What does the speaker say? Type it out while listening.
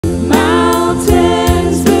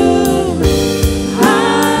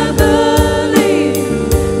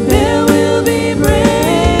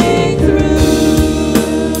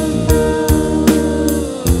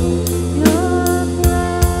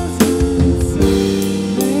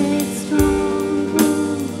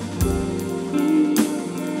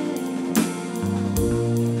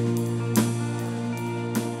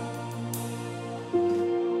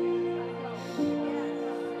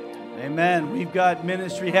We've got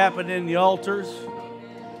ministry happening in the altars.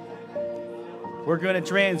 We're going to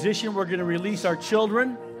transition. We're going to release our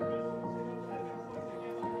children.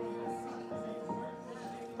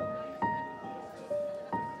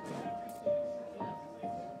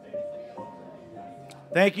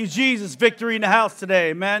 Thank you, Jesus. Victory in the house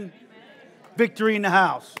today. Amen. Victory in the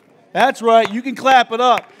house. That's right. You can clap it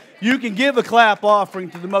up. You can give a clap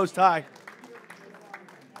offering to the Most High.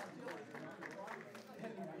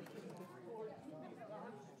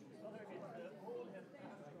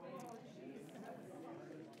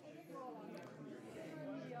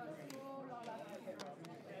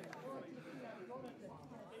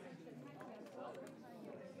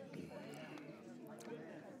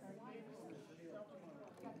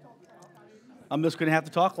 I'm just going to have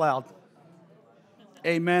to talk loud.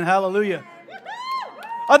 Amen. Hallelujah.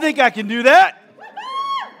 I think I can do that.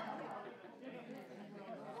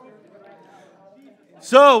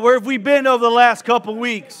 So, where have we been over the last couple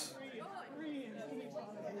weeks?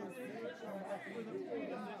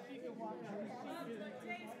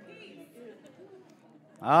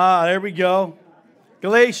 There we go.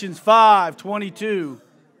 Galatians 5:22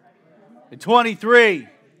 and 23.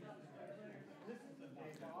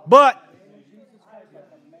 But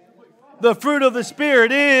the fruit of the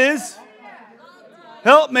Spirit is,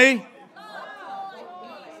 help me,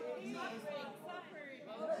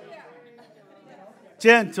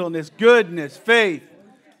 gentleness, goodness, faith,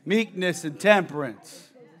 meekness, and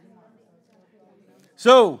temperance.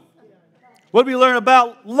 So, what do we learn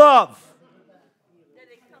about love?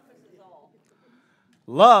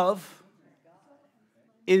 Love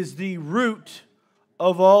is the root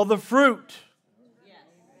of all the fruit.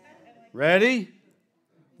 Ready?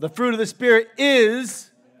 The fruit of the Spirit is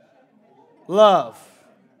love.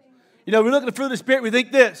 You know, we look at the fruit of the Spirit, we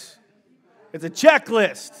think this. It's a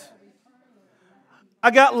checklist. I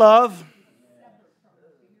got love.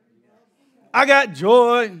 I got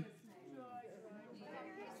joy.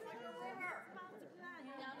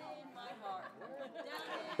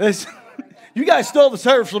 Listen, you guys stole the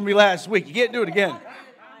service from me last week. You can't do it again.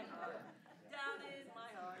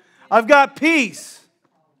 I've got peace.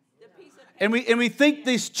 And we think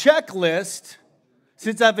this checklist,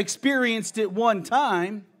 since I've experienced it one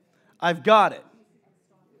time, I've got it.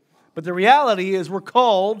 But the reality is we're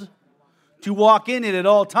called to walk in it at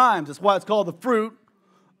all times. That's why it's called the fruit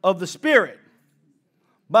of the Spirit.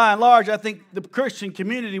 By and large, I think the Christian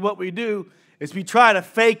community, what we do is we try to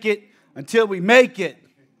fake it until we make it.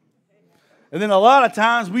 And then a lot of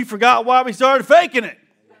times we forgot why we started faking it.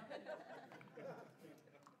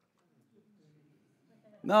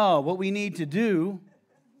 No, what we need to do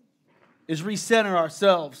is recenter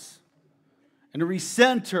ourselves and to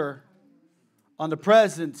recenter on the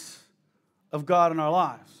presence of God in our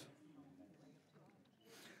lives.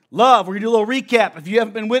 Love, we're going to do a little recap. If you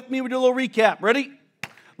haven't been with me, we'll do a little recap. Ready?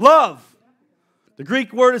 Love. The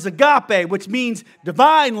Greek word is agape, which means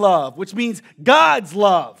divine love, which means God's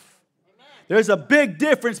love. There's a big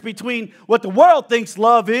difference between what the world thinks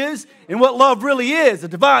love is and what love really is, a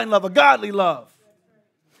divine love, a godly love.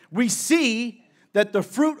 We see that the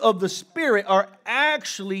fruit of the Spirit are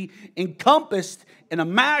actually encompassed in a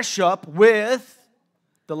mashup with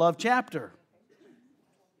the love chapter.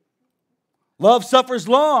 Love suffers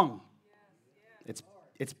long.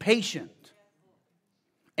 It's patient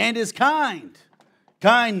and is kind.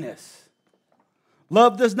 Kindness.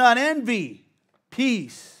 Love does not envy.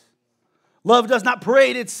 Peace. Love does not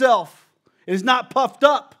parade itself. It is not puffed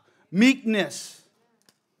up. Meekness.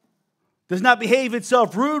 Does not behave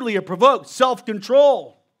itself rudely or provoke.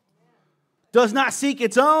 Self-control. Does not seek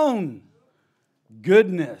its own.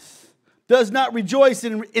 Goodness. Does not rejoice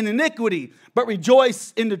in iniquity, but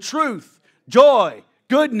rejoice in the truth. Joy.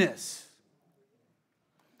 Goodness.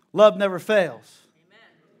 Love never fails.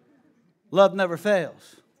 Love never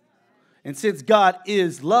fails. And since God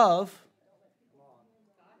is love,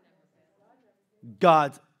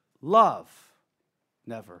 God's love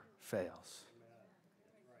never fails.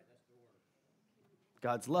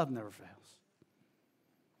 God's love never fails.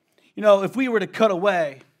 You know, if we were to cut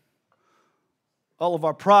away all of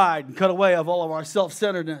our pride and cut away of all of our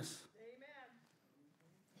self-centeredness,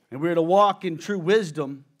 and we were to walk in true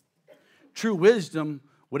wisdom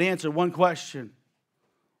would answer one question.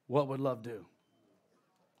 What would love do?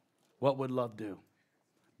 What would love do?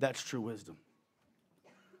 That's true wisdom.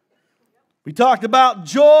 We talked about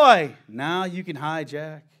joy. Now you can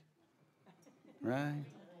hijack. Right?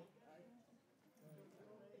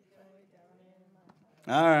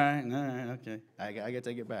 All right, okay. I got to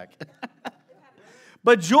take it back.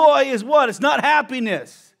 But joy is what? It's not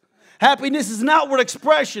happiness. Happiness is an outward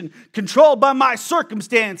expression controlled by my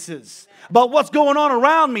circumstances, about what's going on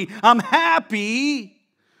around me. I'm happy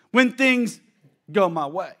when things go my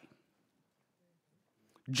way.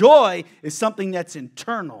 Joy is something that's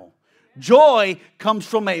internal. Joy comes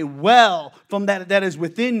from a well from that is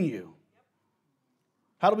within you.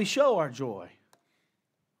 How do we show our joy?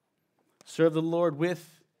 Serve the Lord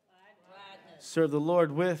with gladness. Serve the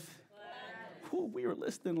Lord with gladness. We were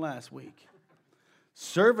listening last week.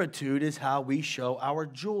 Servitude is how we show our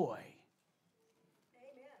joy.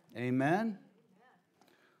 Amen. Amen.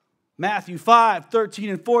 Matthew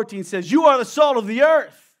 5:13-14 says, "You are the salt of the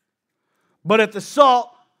earth, but if the salt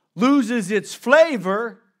loses its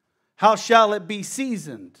flavor, how shall it be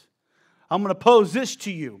seasoned?" I'm going to pose this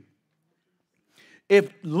to you.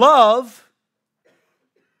 If love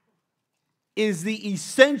is the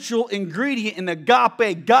essential ingredient in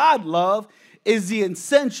agape God love, is the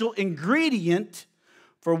essential ingredient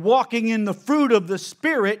for walking in the fruit of the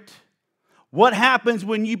Spirit, what happens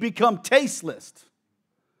when you become tasteless?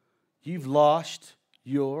 You've lost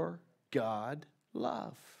your God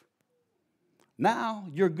love. Now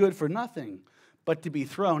you're good for nothing but to be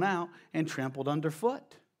thrown out and trampled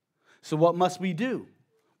underfoot. So what must we do?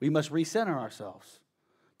 We must recenter ourselves.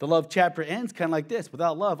 The love chapter ends kind of like this.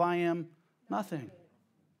 Without love, I am nothing.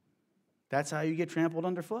 That's how you get trampled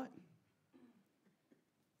underfoot.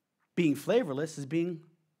 Being flavorless is being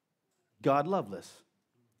God loveless.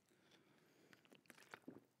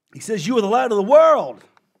 He says, you are the light of the world.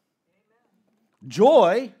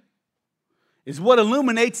 Joy is what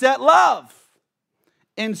illuminates that love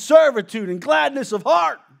and servitude and gladness of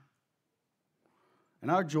heart.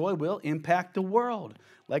 And our joy will impact the world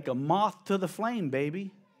like a moth to the flame,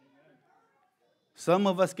 baby. Some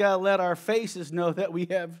of us got to let our faces know that we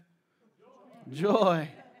have joy.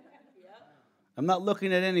 I'm not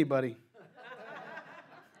looking at anybody.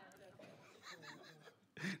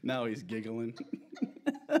 Now he's giggling.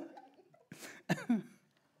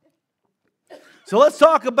 So let's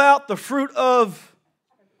talk about the fruit of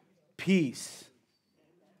peace.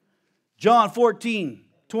 John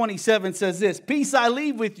 14:27 says this, "Peace I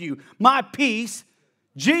leave with you, my peace,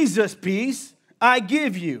 Jesus' peace, I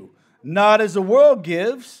give you. Not as the world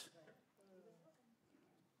gives.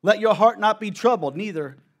 Let your heart not be troubled,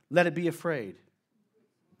 neither let it be afraid."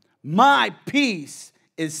 My peace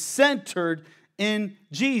is centered in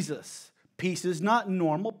Jesus. Peace is not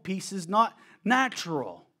normal. Peace is not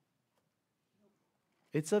natural.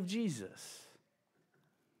 It's of Jesus.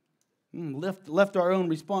 Left our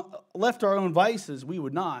own vices, we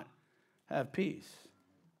would not have peace.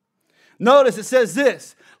 Notice it says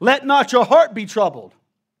this, "Let not your heart be troubled."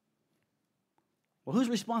 Well, whose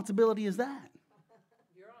responsibility is that?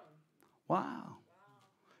 Your own. Wow.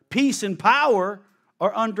 Peace and power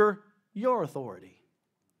are under your authority.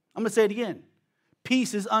 I'm going to say it again.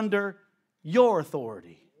 Peace is under your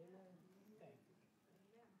authority.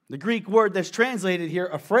 The Greek word that's translated here,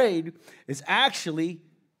 afraid, is actually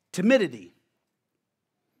timidity.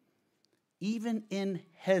 Even in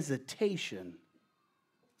hesitation,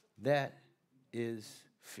 that is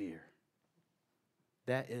fear.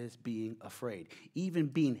 That is being afraid. Even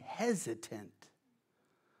being hesitant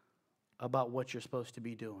about what you're supposed to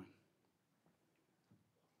be doing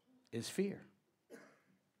is fear.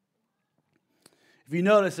 If you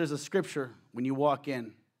notice, there's a scripture when you walk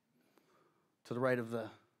in to the right of the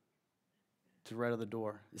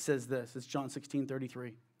door. It says this. It's John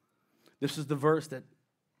 16:33. This is the verse that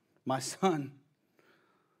my son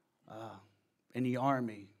in the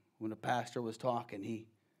army, when the pastor was talking, he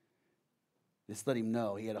just let him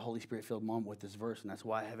know he had a Holy Spirit-filled moment with this verse, and that's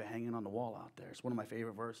why I have it hanging on the wall out there. It's one of my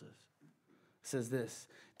favorite verses. It says this,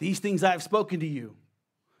 "These things I have spoken to you,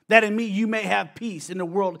 that in me you may have peace. In the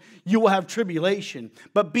world you will have tribulation.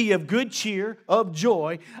 But be of good cheer, of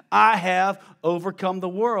joy. I have overcome the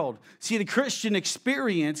world." See, the Christian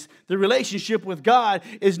experience, the relationship with God,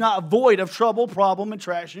 is not void of trouble, problem, and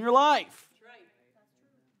trash in your life.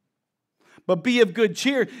 But be of good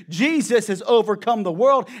cheer. Jesus has overcome the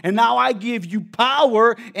world, and now I give you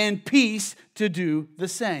power and peace to do the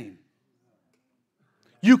same.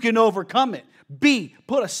 You can overcome it.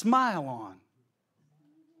 Put a smile on.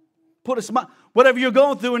 Put a smile. Whatever you're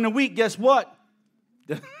going through in the week, guess what?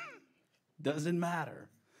 Doesn't matter.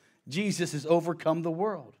 Jesus has overcome the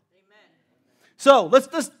world. Amen. So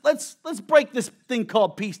let's break this thing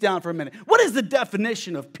called peace down for a minute. What is the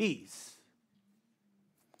definition of peace?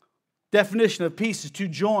 Definition of peace is to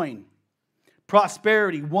join.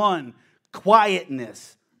 Prosperity, one.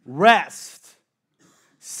 Quietness, rest.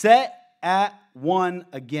 Set at one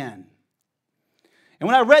again. And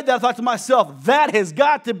when I read that, I thought to myself, that has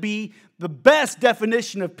got to be the best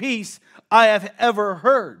definition of peace I have ever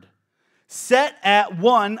heard. Set at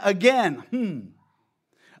one again.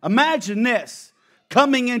 Imagine this,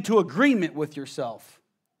 coming into agreement with yourself.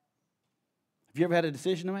 Have you ever had a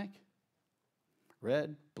decision to make?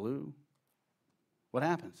 Red, blue? What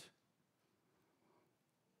happens?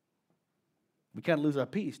 We kind of lose our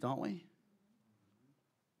peace, don't we?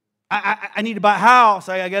 I need to buy a house.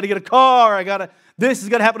 I got to get a car. This is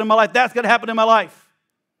going to happen in my life. That's going to happen in my life.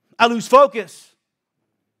 I lose focus.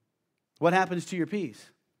 What happens to your peace?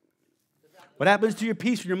 What happens to your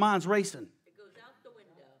peace when your mind's racing? It goes out the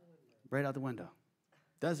window. Right out the window,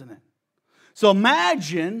 doesn't it? So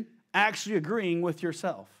imagine actually agreeing with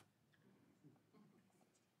yourself.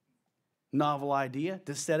 Novel idea,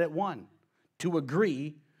 to set at one. To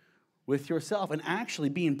agree with yourself and actually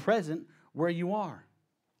being present where you are.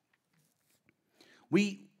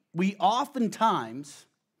 We oftentimes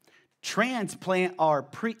transplant our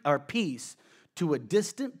peace to a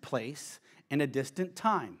distant place and a distant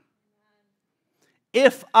time.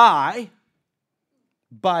 If I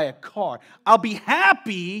buy a car, I'll be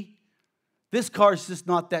happy. This car's just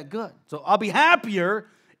not that good. So I'll be happier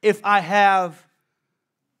if I have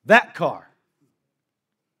that car.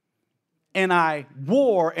 And I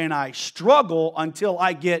war and I struggle until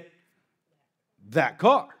I get that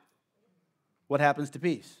car. What happens to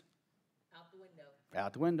peace? Out the window.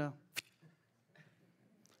 Out the window.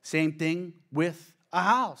 Same thing with a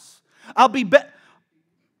house.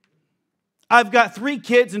 I've got 3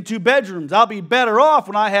 kids and 2 bedrooms. I'll be better off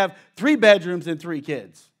when I have 3 bedrooms and 3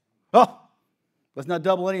 kids. Oh, let's not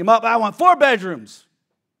double any of them up. I want 4 bedrooms.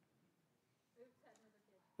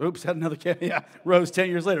 Oops, had another kid. Yeah, Rose 10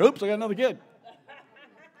 years later. Oops, I got another kid.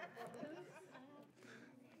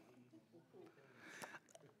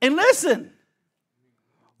 And listen,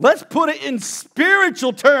 let's put it in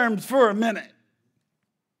spiritual terms for a minute.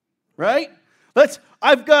 Right?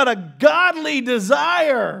 I've got a godly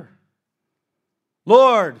desire.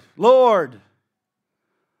 Lord,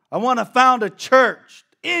 I want to found a church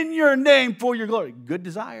in your name for your glory. Good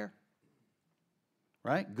desire.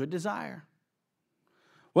 Right? Good desire.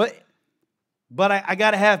 Well, but I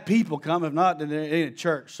got to have people come. If not, then there ain't a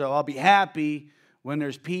church. So I'll be happy when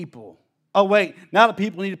there's people. Oh, wait. Now the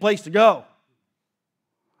people need a place to go.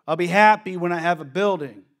 I'll be happy when I have a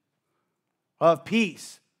building of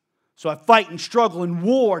peace. So I fight and struggle and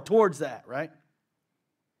war towards that, right?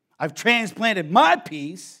 I've transplanted my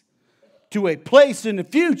peace to a place in the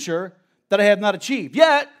future that I have not achieved.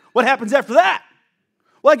 Yet, what happens after that?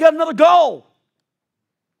 Well, I got another goal,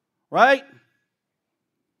 right?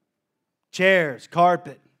 Chairs,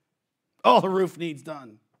 carpet, all the roof needs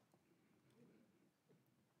done.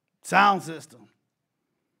 Sound system.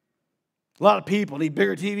 A lot of people need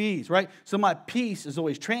bigger TVs, right? So my peace is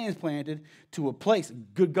always transplanted to a place, a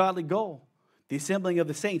good godly goal. The assembling of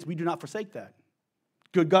the saints, we do not forsake that.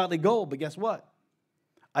 Good godly goal, but guess what?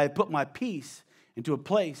 I have put my peace into a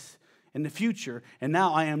place in the future, and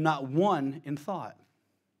now I am not one in thought.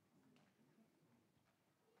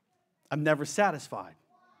 I'm never satisfied.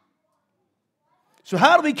 So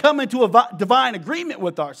how do we come into a divine agreement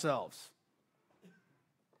with ourselves?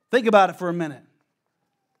 Think about it for a minute.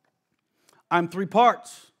 I'm 3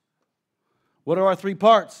 parts. What are our 3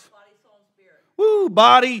 parts? Body, soul, and spirit. Woo,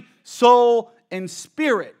 body, soul, and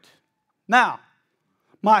spirit. Now,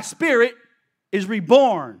 my spirit is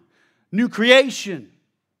reborn, new creation,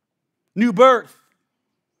 new birth.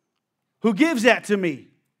 Who gives that to me?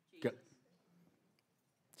 Jesus.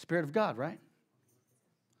 Spirit of God, right?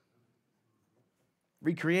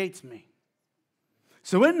 Recreates me.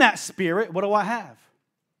 So in that spirit, what do I have?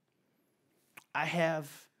 I have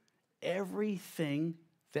everything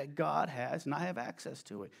that God has, and I have access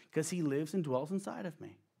to it because He lives and dwells inside of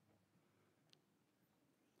me.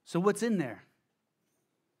 So what's in there?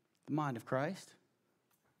 The mind of Christ.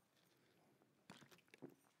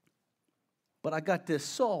 But I got this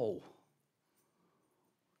soul.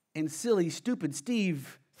 And silly, stupid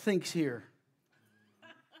Steve thinks here.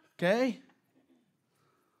 Okay?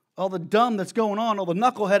 All the dumb that's going on, all the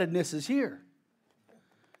knuckleheadedness is here.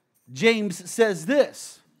 James says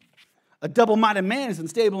this. A double-minded man is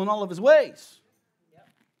unstable in all of his ways.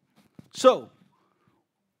 So,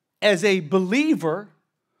 as a believer,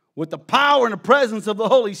 with the power and the presence of the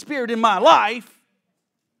Holy Spirit in my life,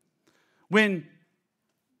 when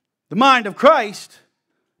the mind of Christ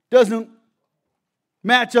doesn't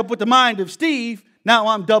match up with the mind of Steve, now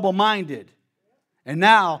I'm double-minded. And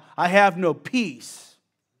now I have no peace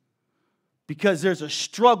because there's a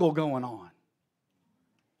struggle going on.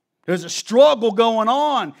 There's a struggle going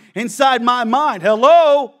on inside my mind.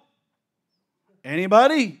 Hello?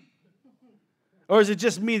 Anybody? Or is it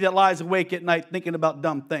just me that lies awake at night thinking about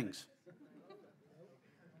dumb things?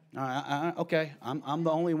 Okay, I'm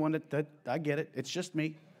the only one that I get it. It's just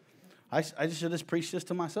me. I just should just preach this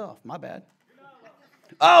to myself. My bad.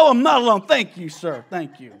 Oh, I'm not alone. Thank you, sir.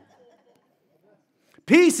 Thank you.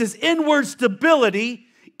 Peace is inward stability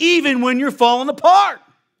even when you're falling apart.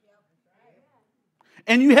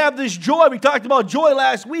 And you have this joy. We talked about joy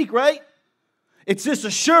last week, right? It's this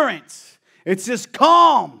assurance. It's this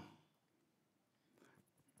calm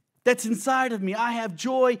that's inside of me. I have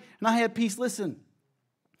joy and I have peace. Listen,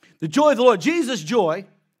 the joy of the Lord, Jesus' joy,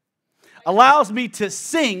 allows me to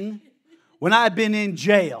sing when I've been in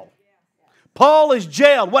jail. Paul is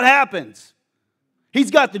jailed. What happens? He's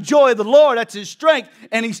got the joy of the Lord. That's his strength.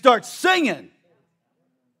 And he starts singing.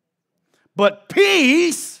 But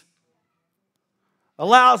peace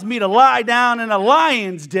allows me to lie down in a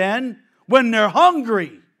lion's den when they're hungry.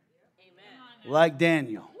 Amen. Like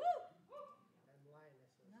Daniel.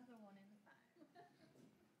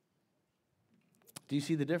 Do you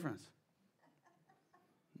see the difference?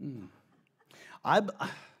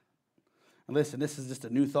 Listen, this is just a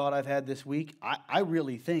new thought I've had this week. I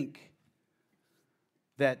really think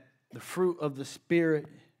that the fruit of the Spirit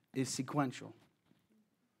is sequential.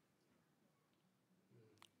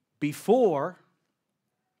 Before,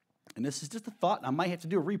 and this is just a thought, I might have to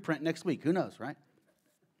do a reprint next week. Who knows, right?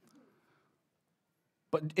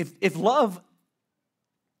 But if love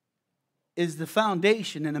is the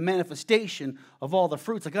foundation and the manifestation of all the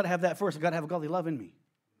fruits, I got to have that first. I got to have godly love in me,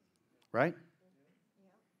 right?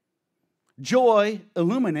 Joy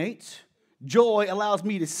illuminates. Joy allows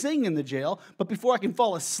me to sing in the jail. But before I can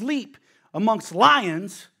fall asleep amongst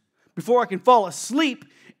lions, before I can fall asleep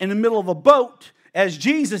in the middle of a boat, as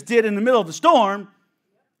Jesus did in the middle of the storm,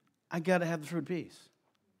 I got to have the fruit of peace.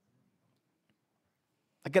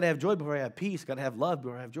 I got to have joy before I have peace. I got to have love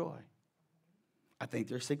before I have joy. I think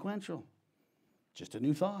they're sequential. Just a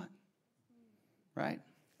new thought, right?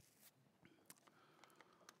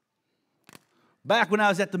 Back when I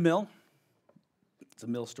was at the mill, it's a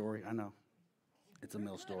mill story, I know. It's a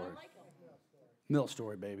mill story. Mill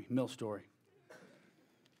story, baby, mill story.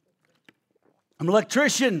 I'm an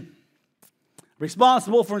electrician,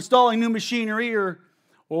 responsible for installing new machinery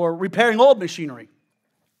or repairing old machinery.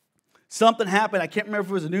 Something happened. I can't remember if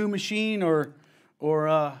it was a new machine or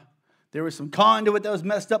there was some conduit that was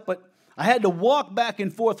messed up, but I had to walk back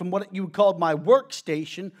and forth from what you would call my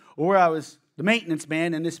workstation, or where I was the maintenance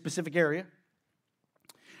man in this specific area.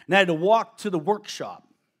 And I had to walk to the workshop.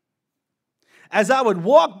 As I would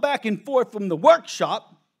walk back and forth from the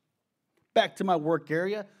workshop back to my work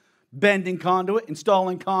area, bending conduit,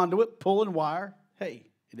 installing conduit, pulling wire. Hey,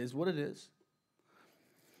 it is what it is.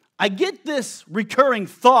 I get this recurring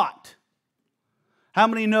thought. How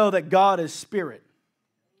many know that God is spirit?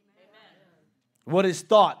 Amen. What is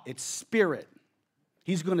thought? It's spirit.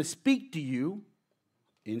 He's going to speak to you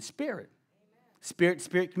in spirit.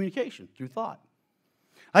 Spirit communication through thought.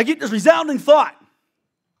 I get this resounding thought.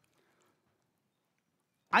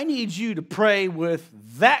 I need you to pray with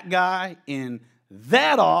that guy in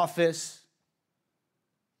that office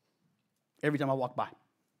every time I walk by.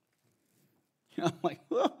 I'm like,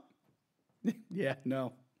 well, yeah,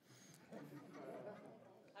 no.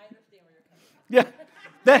 I understand where you're coming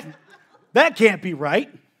Yeah, that can't be right.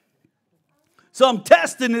 So I'm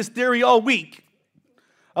testing this theory all week.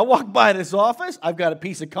 I walk by this office. I've got a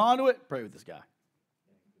piece of conduit. Pray with this guy.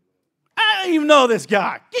 I don't even know this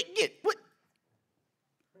guy. What?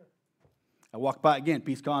 I walk by again,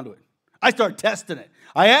 piece of conduit. I start testing it.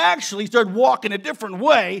 I actually started walking a different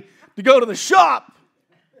way to go to the shop.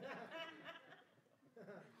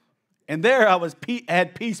 And there I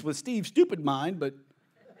had peace with Steve's stupid mind, but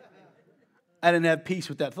I didn't have peace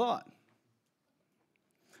with that thought.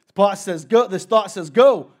 This thought says,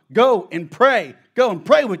 go and pray. Go and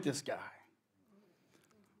pray with this guy.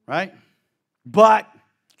 Right? But,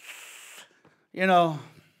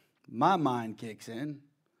 my mind kicks in.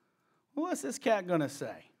 What's this cat going to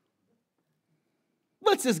say?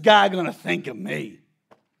 What's this guy going to think of me?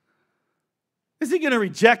 Is he going to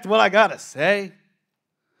reject what I got to say?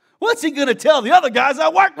 What's he going to tell the other guys I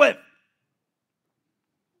work with?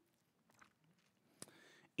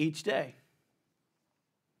 Each day,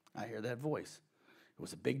 I hear that voice. It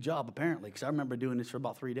was a big job, apparently, because I remember doing this for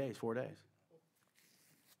about 4 days.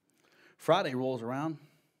 Friday rolls around,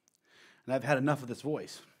 and I've had enough of this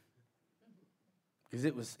voice. Because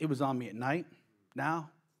it was on me at night now.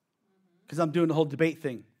 Because I'm doing the whole debate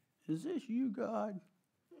thing. Is this you, God?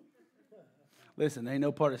 Listen, there ain't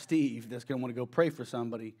no part of Steve that's going to want to go pray for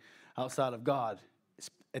somebody outside of God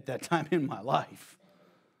at that time in my life.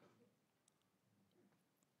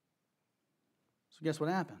 So guess what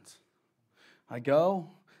happens? I go,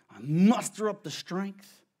 I muster up the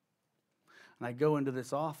strength, and I go into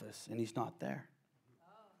this office, and he's not there.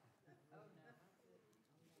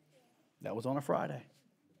 That was on a Friday.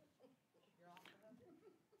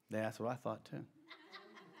 Yeah, that's what I thought too.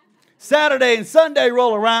 Saturday and Sunday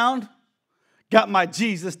roll around. Got my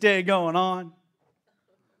Jesus day going on.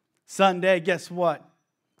 Sunday, guess what?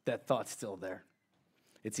 That thought's still there.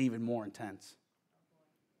 It's even more intense.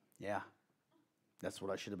 Yeah, that's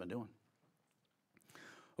what I should have been doing.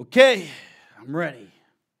 Okay, I'm ready.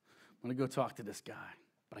 I'm going to go talk to this guy,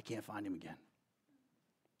 but I can't find him again.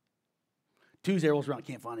 Tuesday rolls around,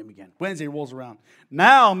 can't find him again. Wednesday rolls around.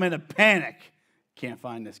 Now I'm in a panic. Can't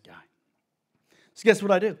find this guy. So guess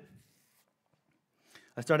what I do?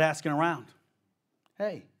 I start asking around.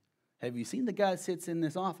 Hey, have you seen the guy that sits in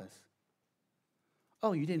this office?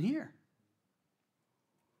 Oh, you didn't hear?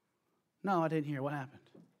 No, I didn't hear. What happened?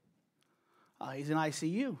 He's in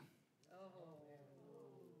ICU.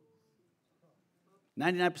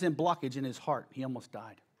 99% blockage in his heart. He almost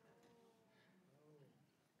died.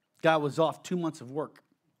 Guy was off 2 months of work.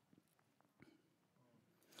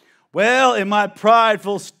 Well, in my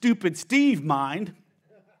prideful, stupid Steve mind,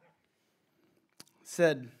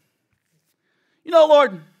 said, you know,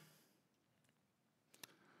 Lord,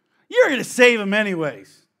 you're going to save him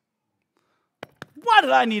anyways. Why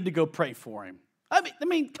did I need to go pray for him? I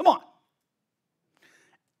mean, come on.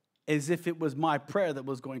 As if it was my prayer that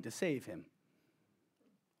was going to save him.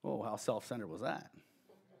 Oh, how self-centered was that?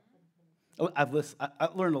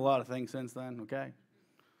 I've learned a lot of things since then, okay?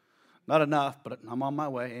 Not enough, but I'm on my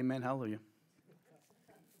way. Amen, hallelujah.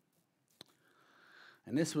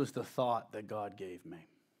 And this was the thought that God gave me.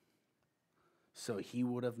 So he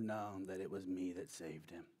would have known that it was me that saved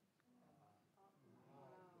him.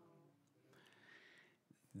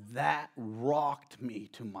 That rocked me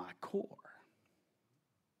to my core.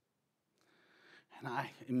 And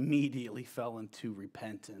I immediately fell into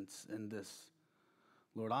repentance and this,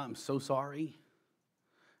 Lord, I'm so sorry.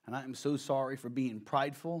 And I am so sorry for being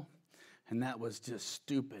prideful. And that was just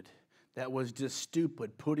stupid. That was just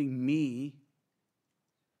stupid, putting me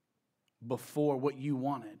before what you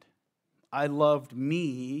wanted. I loved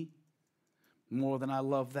me more than I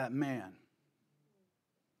loved that man.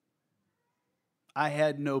 I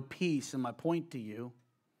had no peace, and my point to you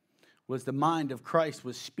was the mind of Christ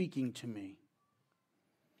was speaking to me.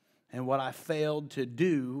 And what I failed to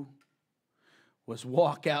do was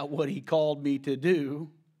walk out what he called me to do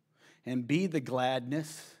and be the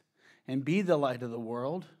gladness and be the light of the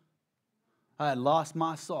world. I had lost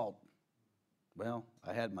my salt. Well,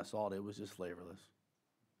 I had my salt. It was just flavorless.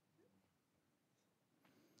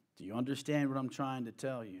 Do you understand what I'm trying to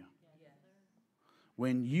tell you?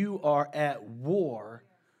 When you are at war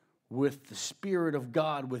with the Spirit of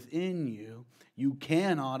God within you, you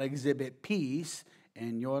cannot exhibit peace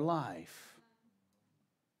in your life.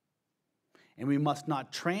 And we must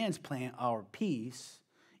not transplant our peace,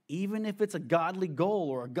 even if it's a godly goal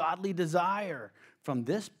or a godly desire, from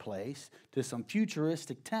this place to some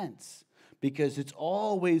futuristic tense. Because it's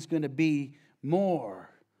always going to be more,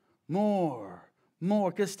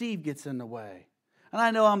 because Steve gets in the way. And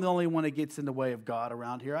I know I'm the only one that gets in the way of God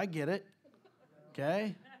around here. I get it.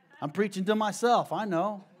 Okay? I'm preaching to myself. I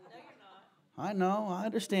know. I know. I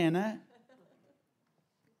understand that.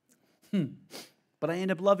 But I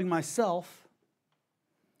end up loving myself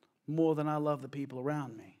more than I love the people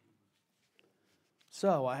around me.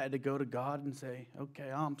 So I had to go to God and say,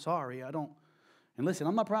 okay, I'm sorry. I don't. And listen,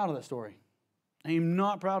 I'm not proud of that story. I am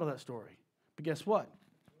not proud of that story. But guess what?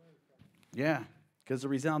 Yeah. Because the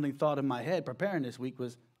resounding thought in my head preparing this week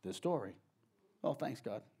was this story. Oh, thanks,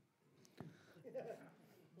 God.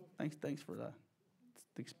 Thanks for the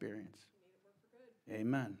experience.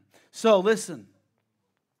 Amen. So listen.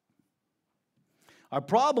 Our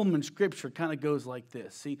problem in Scripture kind of goes like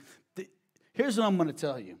this. See, here's what I'm going to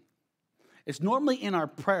tell you. It's normally in our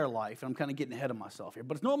prayer life, and I'm kind of getting ahead of myself here,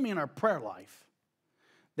 but it's normally in our prayer life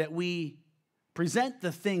that we present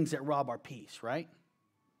the things that rob our peace, right?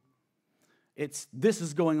 It's, this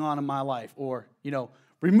is going on in my life, or,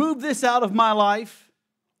 remove this out of my life,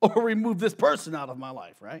 or remove this person out of my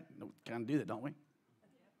life, right? We kind of do that, don't we?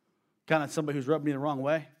 Kind of somebody who's rubbed me the wrong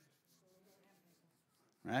way,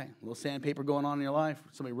 right? A little sandpaper going on in your life,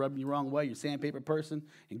 somebody rubbing you the wrong way, you're a sandpaper person,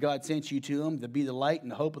 and God sent you to them to be the light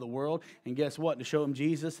and the hope of the world, and guess what? To show them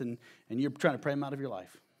Jesus, and you're trying to pray them out of your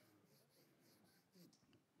life.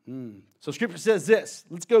 So Scripture says this.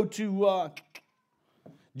 Let's go to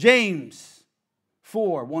James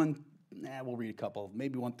 4, 1, we'll read a couple,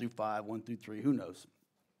 maybe 1 through 5, 1 through 3, who knows?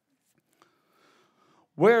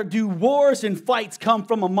 Where do wars and fights come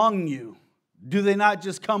from among you? Do they not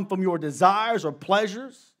just come from your desires or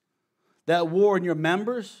pleasures that war in your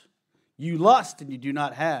members? You lust and you do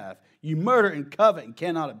not have. You murder and covet and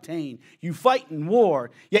cannot obtain. You fight and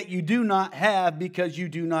war, yet you do not have because you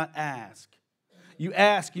do not ask. You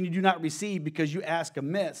ask and you do not receive because you ask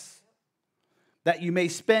amiss, that you may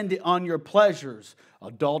spend it on your pleasures.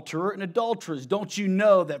 Adulterer and adulterers, don't you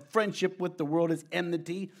know that friendship with the world is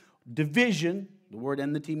enmity, division? The word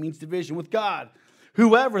enmity means division with God.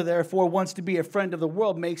 Whoever, therefore, wants to be a friend of the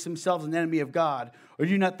world makes himself an enemy of God. Or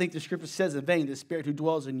do you not think the Scripture says in vain, the Spirit who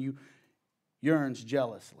dwells in you yearns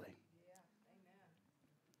jealously?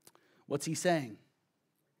 What's he saying?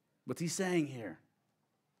 What's he saying here?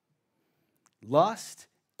 Lust,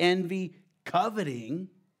 envy, coveting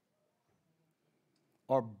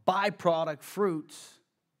are byproduct fruits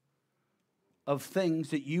of things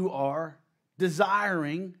that you are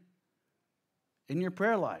desiring in your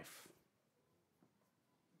prayer life.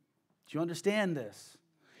 Do you understand this?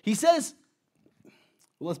 He says,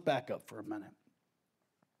 well, let's back up for a minute.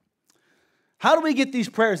 How do we get these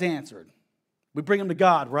prayers answered? We bring them to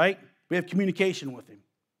God, right? We have communication with Him.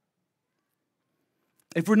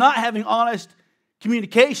 If we're not having honest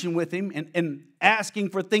communication with Him and asking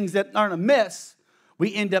for things that aren't amiss,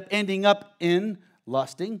 we ending up in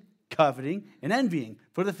lusting, coveting, and envying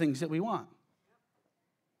for the things that we want.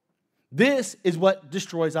 This is what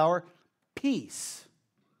destroys our peace.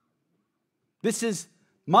 This is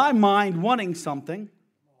my mind wanting something,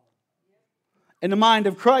 and the mind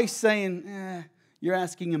of Christ saying, you're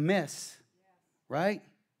asking amiss, right?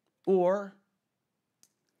 Or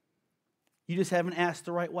you just haven't asked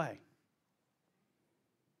the right way.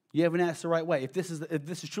 You haven't asked the right way. If this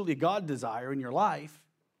is truly a God desire in your life,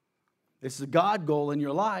 this is a God goal in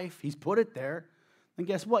your life, He's put it there, then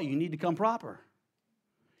guess what? You need to come proper.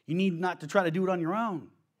 You need not to try to do it on your own.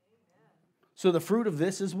 So the fruit of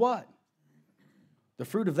this is what? The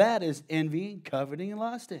fruit of that is envying, coveting, and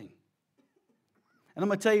lusting. And I'm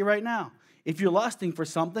going to tell you right now, if you're lusting for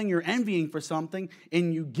something, you're envying for something,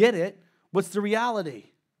 and you get it, what's the reality?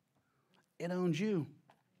 It owns you.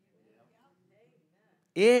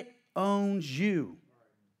 It owns you.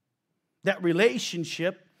 That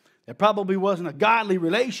relationship, that probably wasn't a godly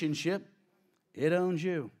relationship, it owns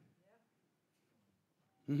you.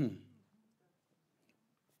 Mm-hmm.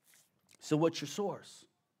 So what's your source?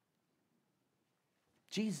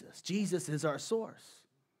 Jesus. Jesus is our source.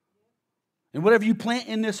 And whatever you plant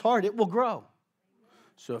in this heart, it will grow.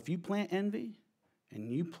 So if you plant envy,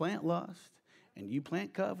 and you plant lust, and you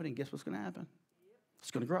plant coveting, guess what's going to happen?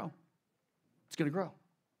 It's going to grow. It's going to grow.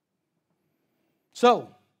 So,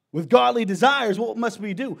 with godly desires, what must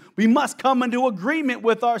we do? We must come into agreement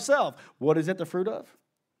with ourselves. What is it the fruit of?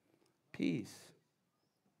 Peace.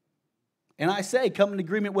 And I say, come in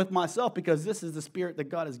agreement with myself because this is the spirit that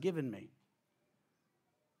God has given me.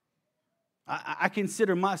 I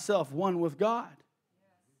consider myself one with God.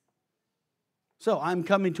 So I'm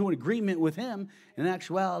coming to an agreement with Him. In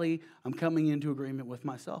actuality, I'm coming into agreement with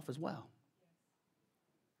myself as well.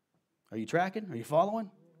 Are you tracking? Are you following?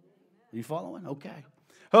 Are you following? Okay.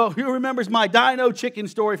 Oh, who remembers my dino chicken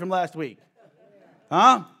story from last week?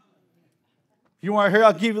 Huh? If you want to hear,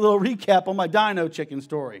 I'll give you a little recap on my dino chicken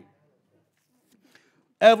story.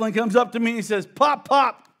 Evelyn comes up to me and says, "Pop,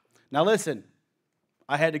 Pop." Now listen,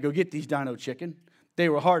 I had to go get these dino chicken. They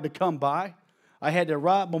were hard to come by. I had to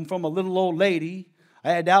rob them from a little old lady.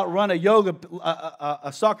 I had to outrun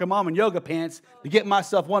a soccer mom in yoga pants to get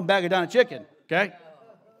myself one bag of dino chicken. Okay?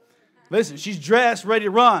 Listen, she's dressed, ready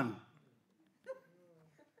to run.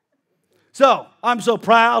 So, I'm so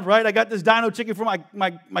proud, right? I got this dino chicken for my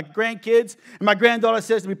grandkids. And my granddaughter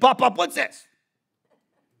says to me, "Pop, Pop, what's this?"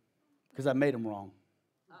 Because I made them wrong.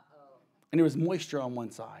 And there was moisture on one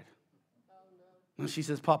side. And she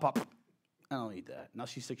says, "Pop, Pop, I don't eat that." Now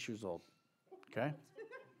she's 6 years old. Okay?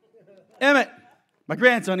 Emmett, my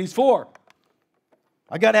grandson, he's 4.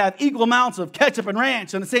 I got to have equal amounts of ketchup and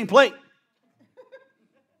ranch on the same plate.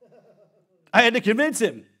 I had to convince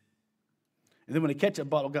him. And then when the ketchup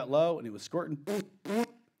bottle got low and it was squirting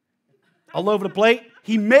all over the plate,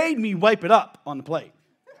 he made me wipe it up on the plate.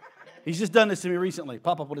 He's just done this to me recently.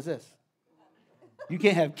 "Pop, Pop, what is this? You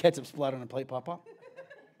can't have ketchup splattered on a plate, Pop, Pop."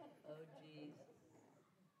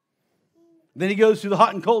 Then he goes through the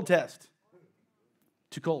hot and cold test.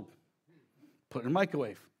 Too cold. Put it in the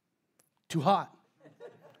microwave. Too hot.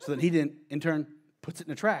 So that he then, in turn, puts it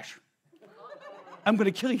in the trash. "I'm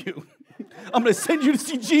going to kill you. I'm going to send you to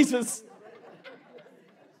see Jesus."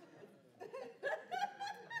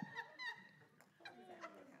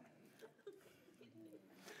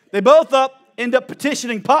 They both end up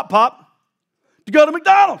petitioning Pop Pop to go to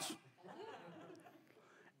McDonald's.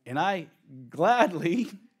 And I gladly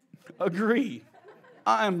agree.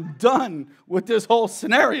 I'm done with this whole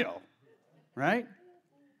scenario. Right?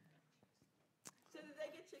 So did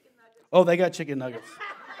they get chicken nuggets? Oh, they got chicken nuggets.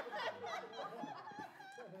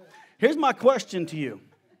 Here's my question to you.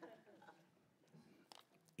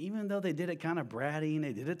 Even though they did it kind of bratty and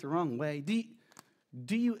they did it the wrong way, do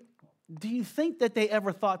you think that they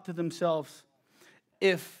ever thought to themselves,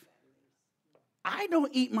 if I don't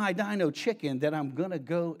eat my dino chicken, that I'm going to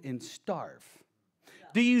go and starve?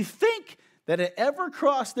 Do you think that it ever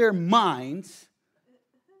crossed their minds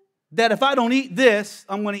that if I don't eat this,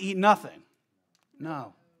 I'm going to eat nothing?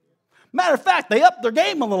 No. Matter of fact, they upped their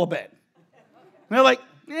game a little bit. They're like,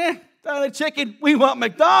 dino chicken, we want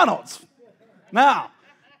McDonald's. Now,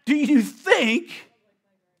 do you think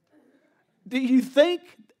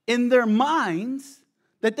in their minds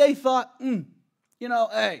that they thought,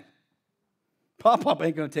 hey, Pop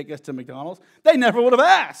ain't going to take us to McDonald's? They never would have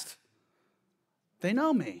asked. They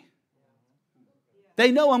know me.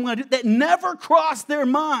 They know I'm going to do that. Never crossed their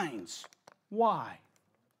minds. Why?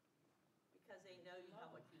 Because they know you how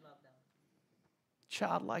much you love them.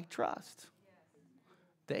 Childlike trust.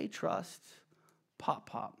 They trust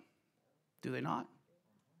Pop. Do they not?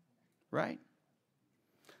 Right?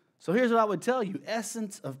 So here's what I would tell you.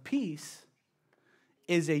 Essence of peace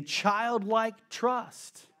is a childlike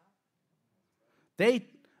trust.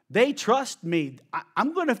 They trust me.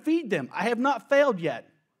 I'm going to feed them. I have not failed yet.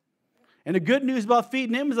 And the good news about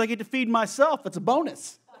feeding them is I get to feed myself. It's a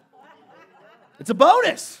bonus. It's a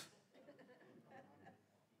bonus.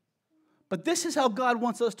 But this is how God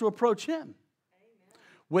wants us to approach Him.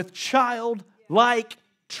 With childlike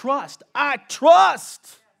trust. I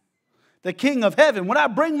trust the King of heaven. When I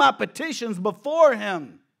bring my petitions before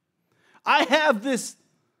Him, I have this,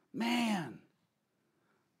 I'm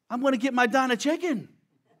going to get my Donna chicken.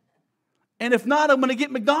 And if not, I'm going to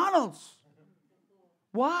get McDonald's.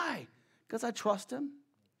 Why? Because I trust Him.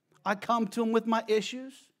 I come to Him with my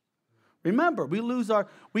issues. Remember,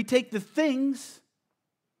 we take the things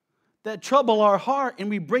that trouble our heart and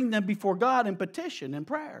we bring them before God in petition and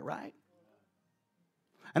prayer, right?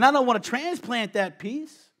 And I don't want to transplant that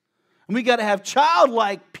peace. And we got to have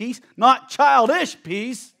childlike peace, not childish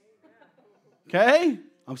peace. Okay?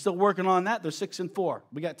 I'm still working on that. They're 6 and 4.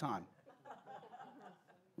 We got time.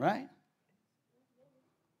 Right?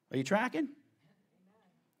 Are you tracking?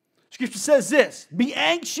 Scripture says this. Be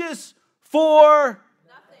anxious for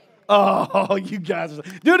nothing. Oh, you guys.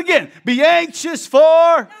 Do it again. Be anxious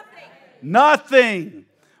for nothing.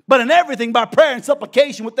 But in everything, by prayer and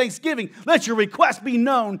supplication with thanksgiving, let your requests be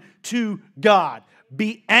known to God.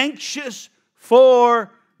 Be anxious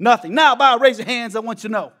for nothing. Now, by a raise of hands, I want you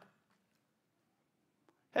to know.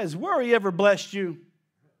 Has worry ever blessed you?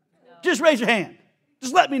 No. Just raise your hand.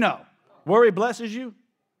 Just let me know. Worry blesses you?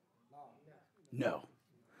 No.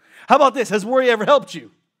 How about this? Has worry ever helped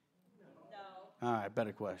you? No. All right,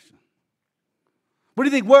 better question. What do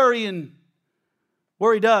you think worry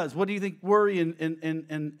does? What do you think worry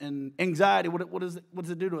and anxiety, what does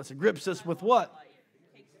it do to us? It grips us with what?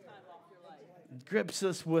 It grips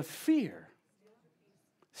us with fear.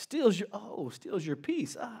 Steals your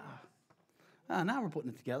peace. Now we're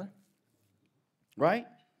putting it together. Right?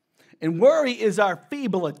 And worry is our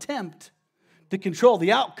feeble attempt to control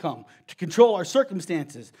the outcome, to control our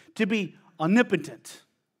circumstances, to be omnipotent.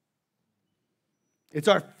 It's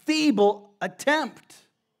our feeble attempt.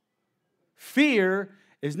 Fear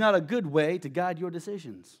is not a good way to guide your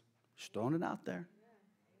decisions. Just throwing it out there.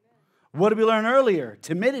 What did we learn earlier?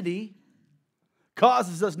 Timidity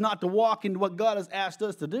causes us not to walk into what God has asked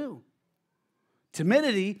us to do.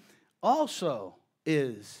 Timidity also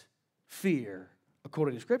is fear,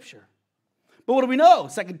 according to Scripture. But what do we know?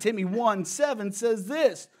 2 Timothy 1:7 says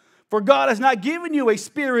this. For God has not given you a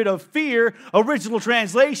spirit of fear, original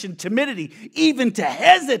translation, timidity, even to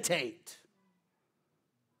hesitate,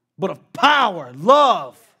 but of power,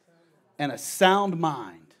 love, and a sound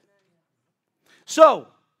mind. So,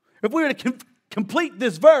 if we were to complete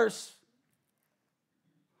this verse,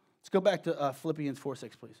 let's go back to Philippians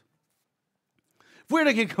 4:6, please. If we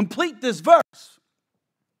were to complete this verse,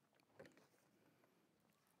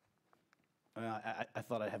 I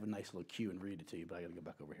thought I'd have a nice little cue and read it to you, but I got to go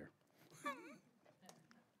back over here.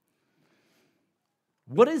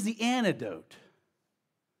 What is the antidote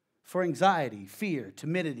for anxiety, fear,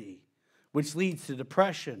 timidity, which leads to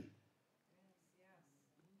depression,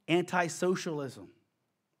 anti-socialism?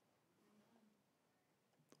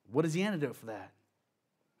 What is the antidote for that?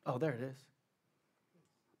 Oh, there it is.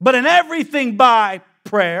 But in everything by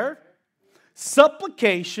prayer,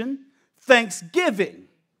 supplication, thanksgiving.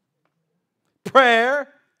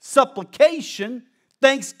 Prayer, supplication,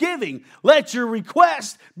 thanksgiving. Let your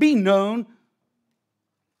request be known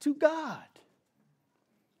to God.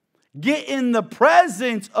 Get in the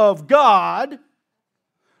presence of God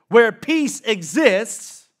where peace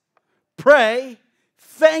exists. Pray,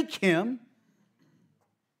 thank Him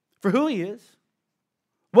for who He is,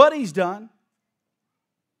 what He's done.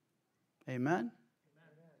 Amen.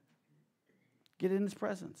 Get in His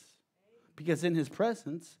presence. Because in His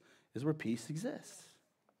presence is where peace exists.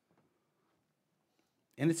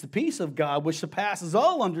 And it's the peace of God which surpasses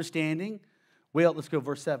all understanding. Well, let's go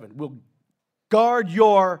verse 7. Will guard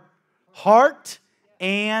your heart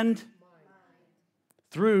and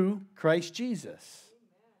through Christ Jesus.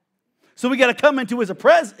 So we got to come into His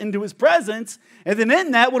presence. And then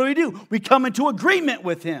in that, what do? We come into agreement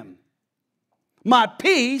with Him. My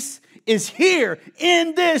peace is here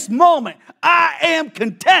in this moment. I am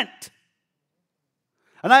content.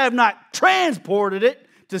 And I have not transported it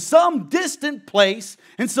to some distant place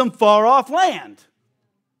in some far off land.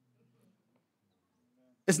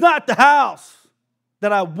 It's not the house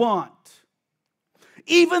that I want.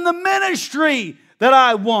 Even the ministry that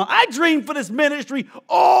I want. I dream for this ministry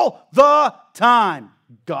all the time.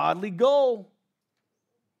 Godly goal.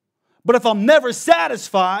 But if I'm never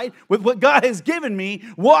satisfied with what God has given me,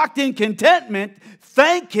 walked in contentment,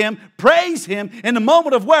 thank Him, praise Him, in the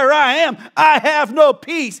moment of where I am, I have no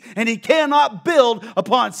peace. And He cannot build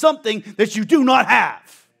upon something that you do not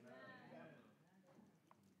have.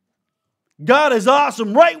 God is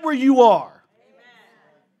awesome right where you are.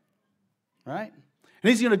 Right? And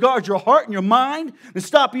He's going to guard your heart and your mind and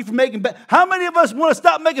stop you from making bad. How many of us want to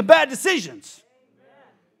stop making bad decisions?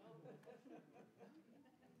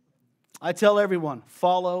 I tell everyone,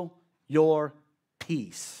 follow your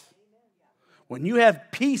peace. When you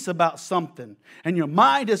have peace about something and your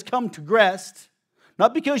mind has come to rest,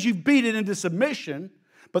 not because you've beat it into submission,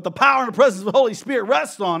 but the power and the presence of the Holy Spirit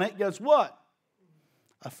rests on it, guess what?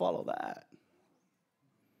 I follow that.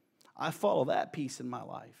 I follow that peace in my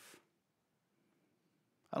life.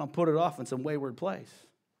 I don't put it off in some wayward place.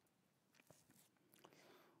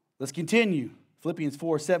 Let's continue. Philippians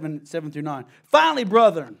 4, 7 through 9. Finally,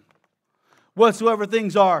 brethren, whatsoever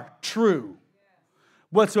things are true,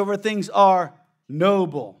 whatsoever things are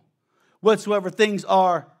noble, whatsoever things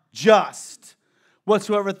are just,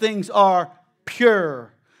 whatsoever things are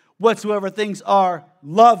pure, whatsoever things are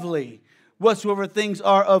lovely, whatsoever things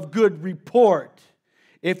are of good report,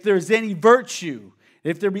 if there's any virtue,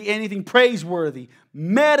 if there be anything praiseworthy,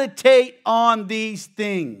 meditate on these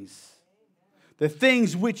things. The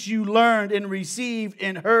things which you learned and received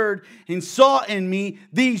and heard and saw in me,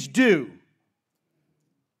 these do.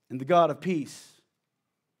 And the God of peace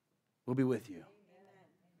will be with you.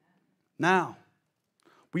 Now,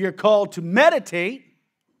 we are called to meditate,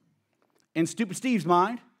 in Stupid Steve's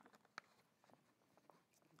mind,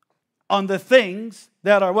 on the things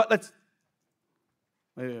that are what? I'll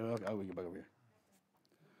get back over here.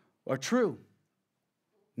 Are true,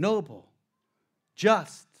 noble,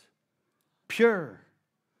 just, pure,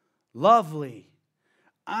 lovely.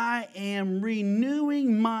 I am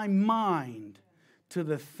renewing my mind to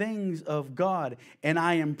the things of God, and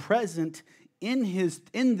I am present in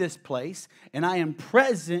this place, and I am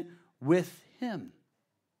present with Him.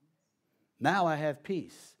 Now I have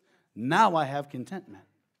peace. Now I have contentment.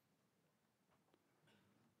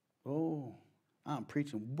 Oh, I'm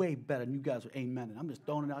preaching way better than you guys are amening. I'm just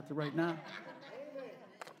throwing it out there right now.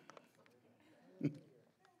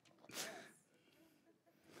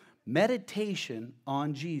 Meditation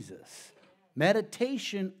on Jesus.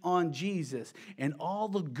 Meditation on Jesus and all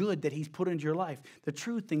the good that He's put into your life. The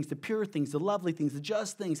true things, the pure things, the lovely things, the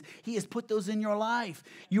just things. He has put those in your life.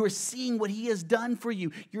 You are seeing what He has done for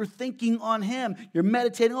you. You're thinking on Him. You're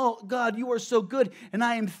meditating, oh God, you are so good. And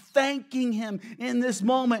I am thanking Him in this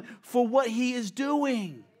moment for what He is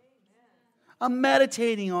doing. I'm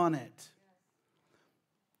meditating on it.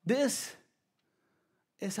 This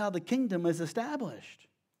is how the kingdom is established.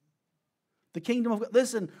 The kingdom of God.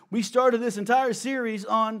 Listen, we started this entire series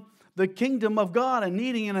on the kingdom of God and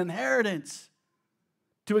needing an inheritance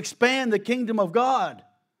to expand the kingdom of God,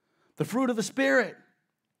 the fruit of the Spirit.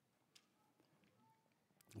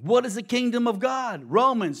 What is the kingdom of God?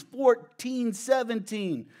 Romans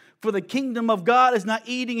 14:17. For the kingdom of God is not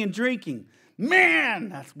eating and drinking.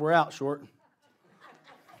 Man, we're out short.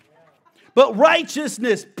 But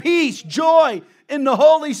righteousness, peace, joy in the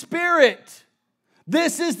Holy Spirit.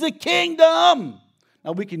 This is the kingdom.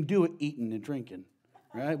 Now, we can do it eating and drinking,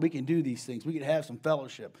 right? We can do these things. We can have some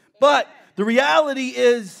fellowship. But the reality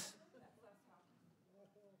is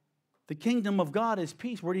the kingdom of God is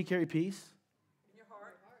peace. Where do you carry peace? In your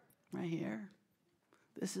heart. Right here.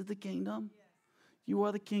 This is the kingdom. You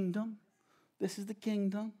are the kingdom. This is the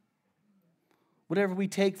kingdom. Whatever we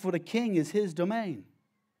take for the king is his domain.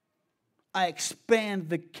 I expand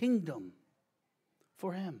the kingdom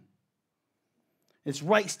for him. It's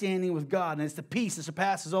right standing with God, and it's the peace that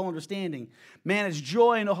surpasses all understanding. Man, it's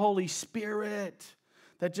joy in the Holy Spirit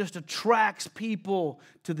that just attracts people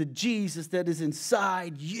to the Jesus that is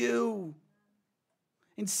inside you.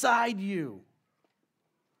 Inside you.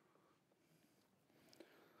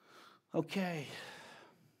 Okay.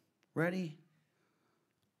 Ready?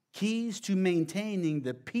 Keys to maintaining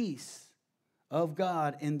the peace of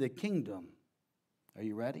God in the kingdom. Are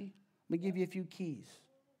you ready? Let me give you a few keys.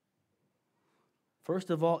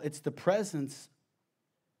 First of all, it's the presence.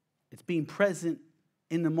 It's being present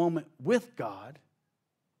in the moment with God.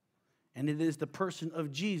 And it is the person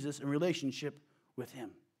of Jesus in relationship with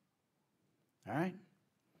him. All right?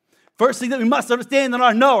 First thing that we must understand in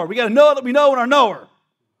our knower. We got to know that we know in our knower.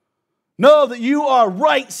 Know that you are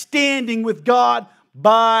right standing with God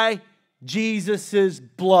by Jesus'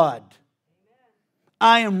 blood.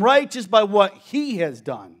 I am righteous by what he has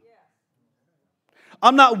done.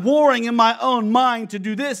 I'm not warring in my own mind to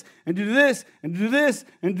do this and do this and do this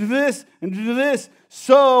and do this and do this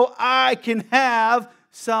so I can have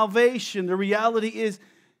salvation. The reality is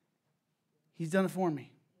he's done it for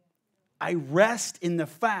me. I rest in the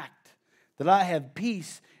fact that I have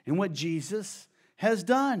peace in what Jesus has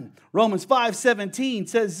done. Romans 5:17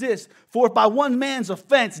 says this, for if by one man's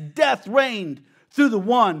offense death reigned through the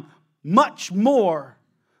one, much more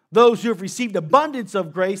those who have received abundance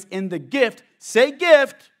of grace in the gift, say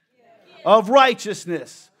gift, of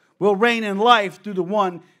righteousness will reign in life through the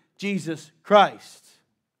one, Jesus Christ.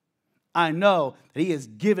 I know that he has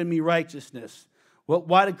given me righteousness. Well,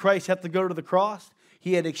 why did Christ have to go to the cross?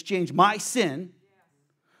 He had exchanged my sin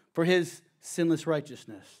for his sinless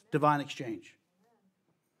righteousness. Divine exchange.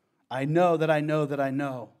 I know that I know that I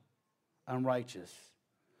know I'm righteous.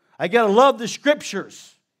 I got to love the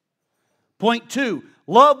scriptures. Point 2,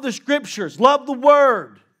 love the scriptures. Love the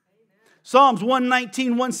word. Psalms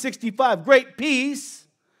 119, 165. Great peace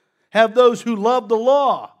have those who love the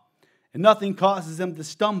law, and nothing causes them to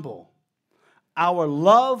stumble. Our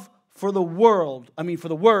love for the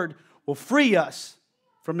word will free us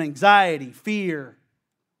from anxiety, fear,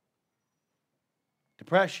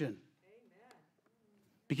 depression.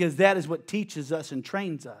 Because that is what teaches us and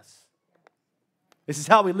trains us. This is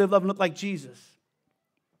how we live, love, and look like Jesus.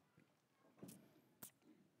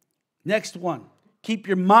 Next one. Keep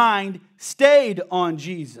your mind stayed on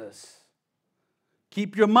Jesus.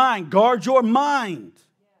 Keep your mind. Guard your mind.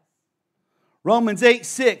 Romans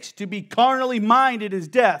 8:6. To be carnally minded is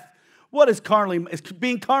death. What is carnally? Is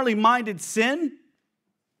being carnally minded sin?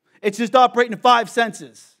 It's just operating in 5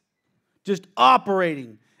 senses. Just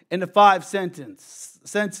operating in the 5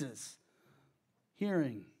 senses.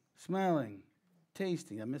 Hearing, smelling,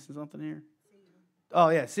 tasting. I'm missing something here? Oh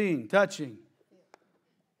yeah, seeing, touching.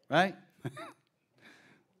 Right?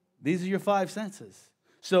 These are your 5 senses.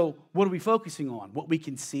 So what are we focusing on? What we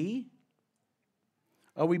can see?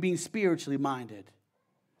 Are we being spiritually minded?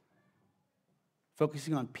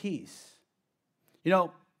 Focusing on peace. You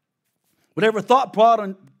know, whatever thought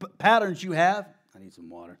patterns you have, I need some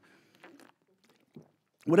water.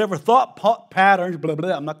 Whatever thought patterns, blah, blah,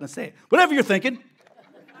 blah, I'm not going to say it. Whatever you're thinking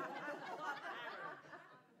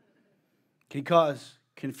can cause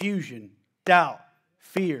confusion, doubt,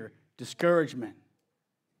 fear, discouragement,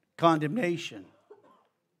 condemnation.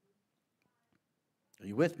 Are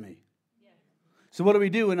you with me? Yeah. So what do we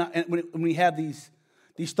do when we have these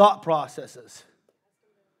thought processes?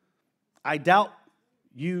 I doubt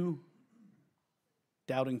you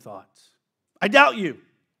doubting thoughts. I doubt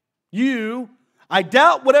you. I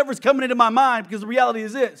doubt whatever's coming into my mind because the reality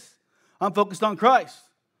is this. I'm focused on Christ.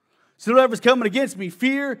 So whatever's coming against me,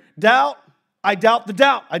 fear, doubt, I doubt the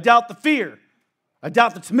doubt. I doubt the fear. I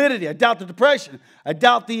doubt the timidity. I doubt the depression. I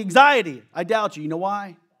doubt the anxiety. I doubt you. You know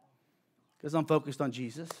why? Because I'm focused on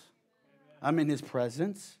Jesus. I'm in his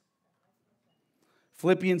presence.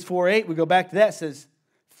 Philippians 4:8, we go back to that, says,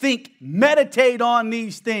 think, meditate on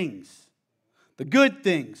these things. The good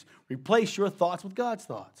things. Replace your thoughts with God's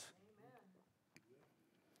thoughts.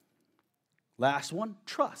 Last one,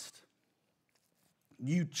 trust.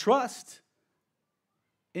 You trust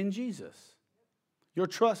in Jesus. Your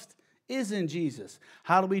trust is in Jesus.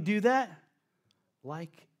 How do we do that?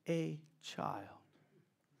 Like a child.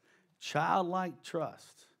 Childlike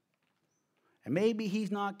trust. And maybe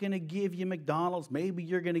he's not going to give you McDonald's. Maybe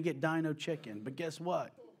you're going to get Dino Chicken. But guess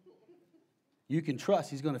what? You can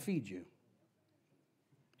trust he's going to feed you.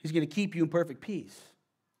 He's going to keep you in perfect peace.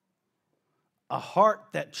 A heart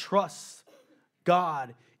that trusts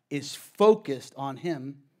God is focused on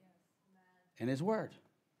Him and His Word.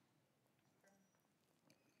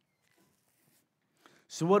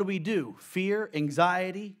 So what do? Fear,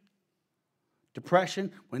 anxiety,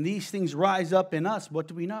 depression. When these things rise up in us, what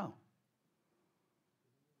do we know?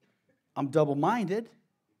 I'm double-minded.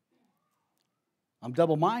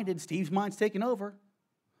 Steve's mind's taking over.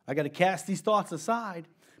 I got to cast these thoughts aside.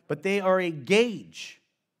 But they are a gauge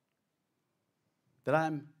that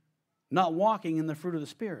I'm not walking in the fruit of the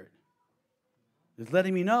Spirit. It's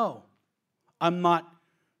letting me know I'm not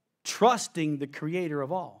trusting the Creator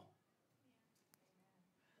of all.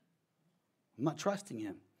 I'm not trusting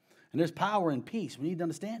Him. And there's power and peace. We need to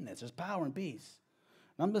understand this. There's power and peace.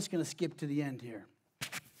 And I'm just going to skip to the end here.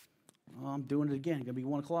 Oh, I'm doing it again. It's going to be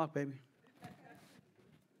 1 o'clock, baby.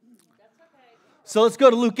 So let's go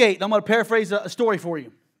to Luke 8. I'm going to paraphrase a story for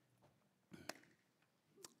you.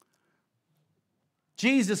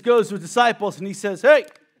 Jesus goes to His disciples and He says, hey,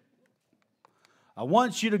 I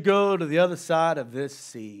want you to go to the other side of this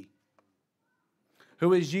sea.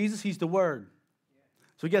 Who is Jesus? He's the Word.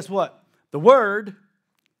 So guess what? The Word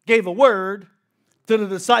gave a word to the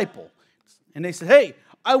disciple. And they said, hey,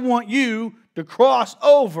 I want you to cross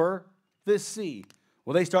over this sea.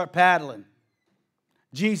 Well, they start paddling.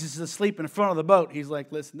 Jesus is asleep in front of the boat. He's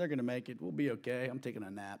like, listen, they're going to make it. We'll be okay. I'm taking a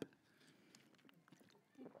nap.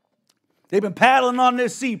 They've been paddling on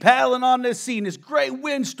this sea, and this great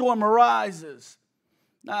windstorm arises.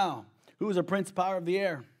 Now, who is the prince of power of the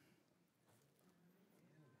air?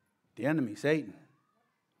 The enemy, Satan.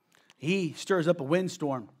 He stirs up a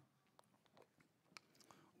windstorm.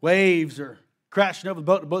 Waves are crashing over the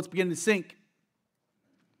boat. The boat's beginning to sink.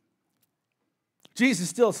 Jesus is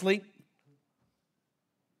still asleep.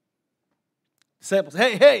 Disciples,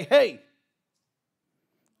 hey.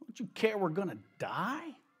 Don't you care we're going to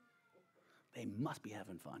die? They must be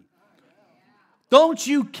having fun. Don't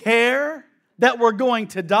you care that we're going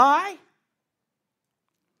to die?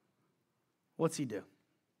 What's He do?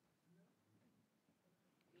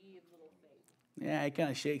 Yeah, He kind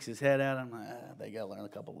of shakes his head at him. They got to learn a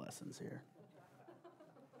couple lessons here.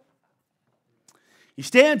 He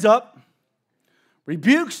stands up,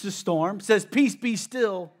 rebukes the storm, says, peace be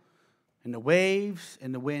still, and the waves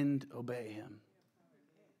and the wind obey Him.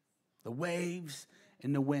 The waves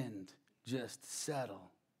and the wind just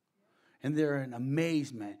settle. And they're in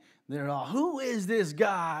amazement. They're all, who is this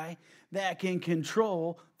guy that can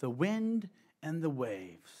control the wind and the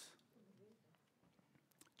waves?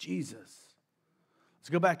 Jesus. Let's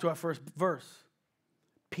go back to our first verse.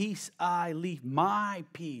 Peace I leave, my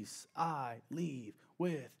peace I leave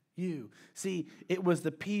with you. See, it was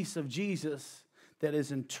the peace of Jesus that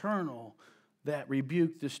is internal that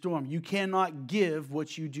rebuked the storm. You cannot give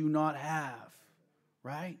what you do not have,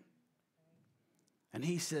 right? And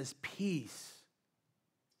He says peace.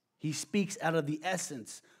 He speaks out of the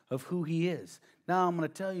essence of who He is. Now I'm going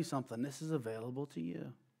to tell you something. This is available to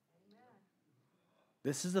you.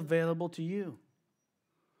 This is available to you.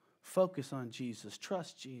 Focus on Jesus.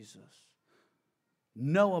 Trust Jesus.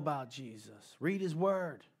 Know about Jesus. Read His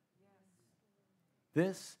Word.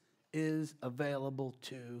 This is available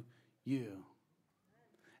to you.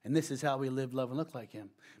 And this is how we live, love, and look like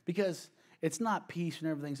Him. Because it's not peace when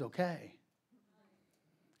everything's okay.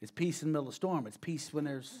 It's peace in the middle of the storm. It's peace when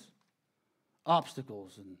there's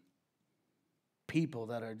obstacles and people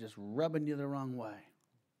that are just rubbing you the wrong way.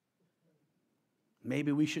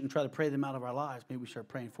 Maybe we shouldn't try to pray them out of our lives. Maybe we start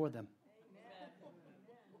praying for them.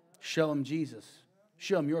 Show them Jesus.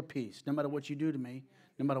 Show them your peace. No matter what you do to me,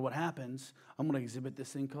 no matter what happens, I'm going to exhibit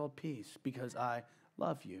this thing called peace because I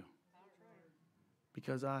love you.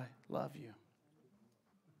 Because I love you.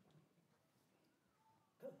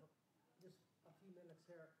 Just a few minutes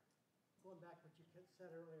here. Going back to what you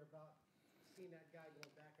said earlier about seeing that guy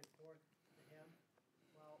going back and forth to him.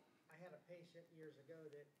 Well, I had a patient years ago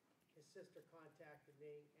that his sister contacted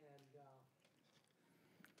me, and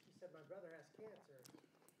she said, my brother has cancer.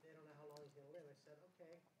 They don't know how long he's going to live. I said,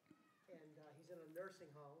 okay. And he's in a nursing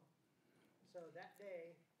home. So that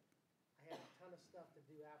day, I had a ton of stuff to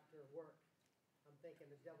do after work. I'm thinking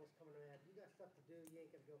the devil's coming to me. You got stuff to do. You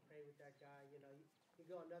ain't going to go pray with that guy. You know, you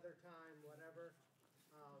go another time, whatever.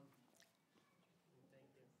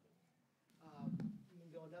 You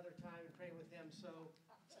can go another time and pray with him. So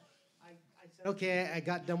I said, okay, I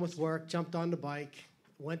got done with work, jumped on the bike,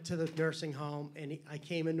 went to the nursing home, and I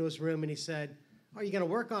came into his room, and he said, are you going to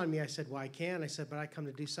work on me? I said, well, I can. I said, but I come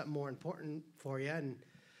to do something more important for you. And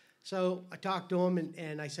so I talked to him,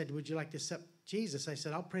 and I said, would you like to accept Jesus? I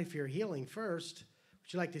said, I'll pray for your healing first.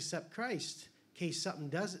 Would you like to accept Christ? In case something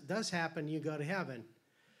does happen, you go to heaven.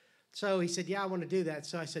 So he said, yeah, I want to do that.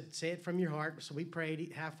 So I said, say it from your heart. So we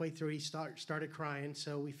prayed. Halfway through, he started crying.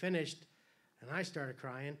 So we finished, and I started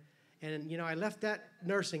crying. And, I left that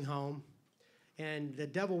nursing home, and the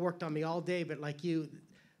devil worked on me all day. But like you,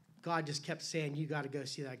 God just kept saying, you got to go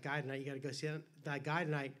see that guy tonight. You got to go see that guy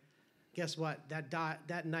tonight. Guess what?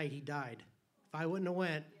 That night he died. If I wouldn't have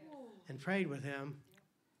went and prayed with him,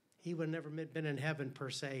 he would have never been in heaven per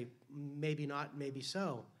se. Maybe not, maybe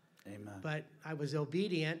so. Amen. But I was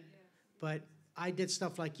obedient. But I did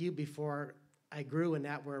stuff like you before I grew in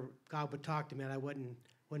that, where God would talk to me and I wouldn't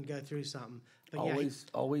go through something. But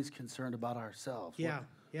Always concerned about ourselves. Yeah.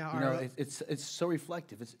 It's so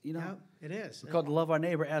reflective. It's Yeah, it is. We're called to love our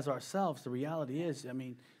neighbor as ourselves. The reality is,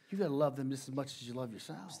 you got to love them just as much as you love I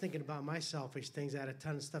yourself. was thinking about my selfish things. I had a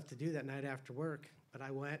ton of stuff to do that night after work, but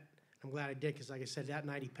I went. I'm glad I did, because like I said, that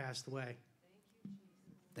night he passed away.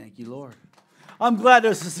 Thank you, Lord. I'm glad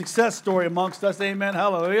there's a success story amongst us. Amen.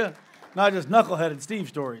 Hallelujah. Not just knuckleheaded Steve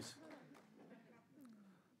stories.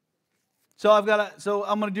 So I'm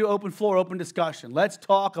going to do open floor, open discussion. Let's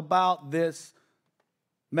talk about this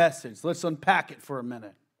message. Let's unpack it for a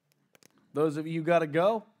minute. Those of you who got to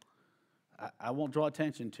go, I won't draw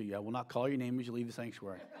attention to you. I will not call your name as you leave the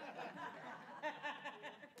sanctuary.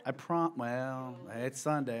 Well, it's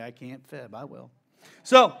Sunday. I can't fib. I will.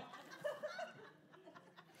 So,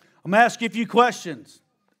 I'm going to ask you a few questions.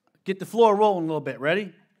 Get the floor rolling a little bit.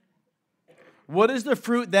 Ready? What is the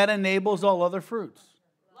fruit that enables all other fruits?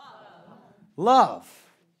 Love.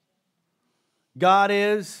 God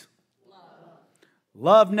is?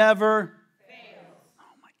 Love never fails.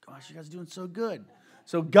 Oh my gosh, you guys are doing so good.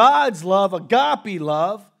 So God's love, agape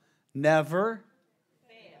love, never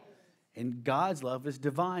fails. And God's love is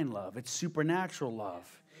divine love. It's supernatural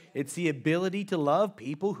love. It's the ability to love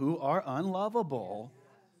people who are unlovable.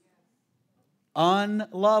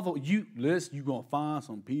 Unlovable. You're going to find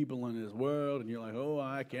some people in this world and you're like, oh,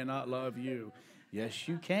 I cannot love you. Yes,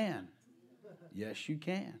 you can. Yes, you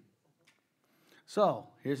can. So,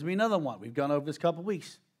 here's me another one. We've gone over this a couple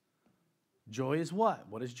weeks. Joy is what?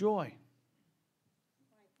 What is joy?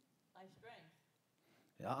 My strength.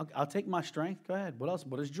 Yeah, I'll take my strength. Go ahead. What else?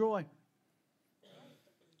 What is joy?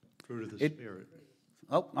 Fruit of the Spirit.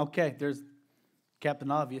 Oh, okay. There's Captain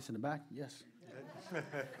Obvious in the back. Yes.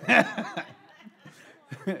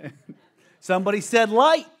 Somebody said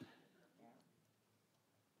light.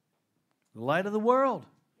 The light of the world.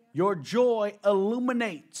 Your joy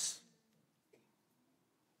illuminates.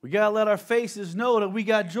 We got to let our faces know that we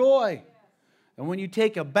got joy. And when you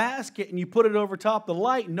take a basket and you put it over top the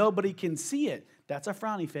light, nobody can see it. That's a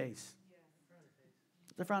frowny face.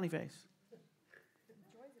 It's a frowny face.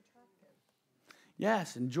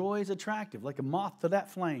 Yes, and joy is attractive, like a moth to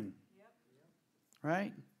that flame.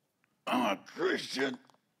 Right? I'm a Christian.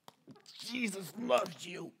 Jesus loves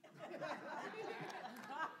you.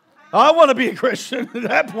 I want to be a Christian at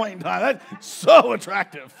that point in time. That's so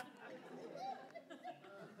attractive.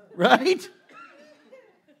 Right?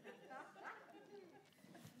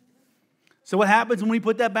 So what happens when we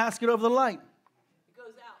put that basket over the light? It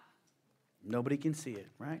goes out. Nobody can see it,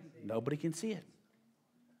 right? Nobody can see it.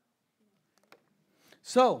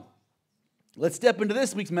 So, let's step into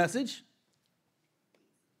this week's message.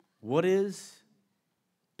 What is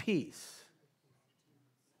peace?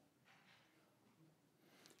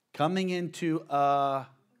 Coming into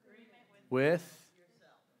with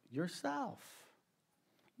yourself.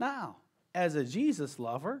 Now, as a Jesus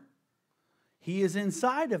lover, He is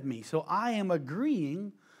inside of me. So I am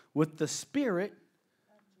agreeing with the Spirit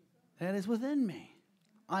that is within me.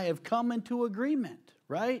 I have come into agreement,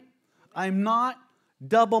 right? I'm not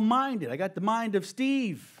double-minded. I got the mind of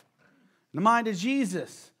Steve, the mind of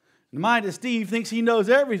Jesus. The mind of Steve thinks he knows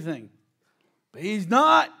everything, but he's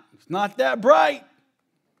not. He's not that bright.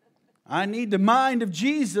 I need the mind of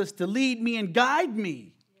Jesus to lead me and guide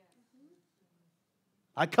me.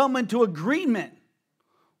 I come into agreement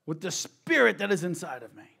with the Spirit that is inside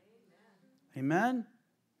of me. Amen?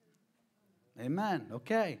 Amen.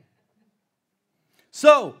 Okay.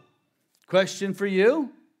 So, question for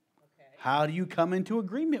you. How do you come into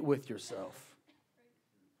agreement with yourself?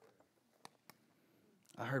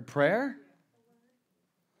 I heard prayer,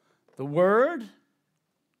 the Word,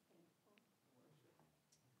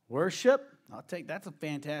 worship. That's a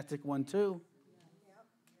fantastic one too.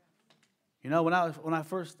 You know, when I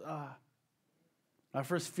first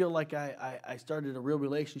feel like I started a real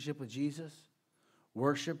relationship with Jesus,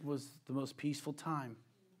 worship was the most peaceful time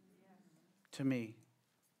to me.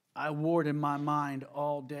 I wore it in my mind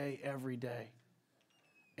all day, every day.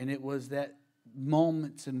 And it was that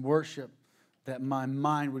moments in worship that my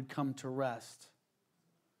mind would come to rest.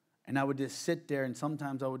 And I would just sit there, and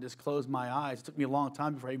sometimes I would just close my eyes. It took me a long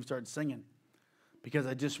time before I even started singing, because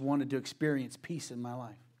I just wanted to experience peace in my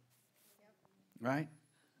life. Right?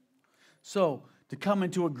 So, to come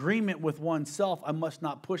into agreement with oneself, I must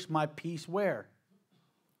not push my peace where?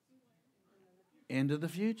 Into the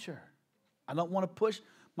future. I don't want to push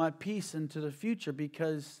my peace into the future,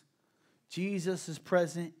 because Jesus is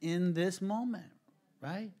present in this moment,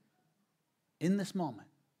 right? In this moment.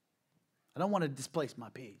 I don't want to displace my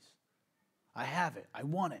peace. I have it. I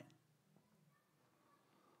want it.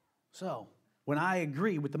 So, when I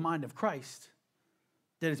agree with the mind of Christ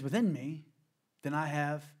that is within me, then I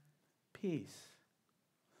have peace.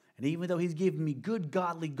 And even though He's given me good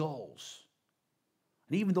godly goals,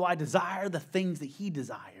 and even though I desire the things that He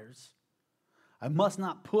desires, I must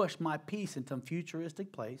not push my peace into some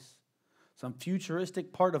futuristic place, some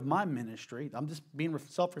futuristic part of my ministry. I'm just being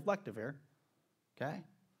self-reflective here. Okay?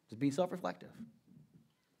 Just being self-reflective.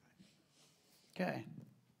 Okay.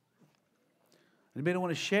 Anybody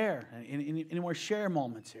want to share? Any more share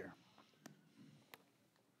moments here?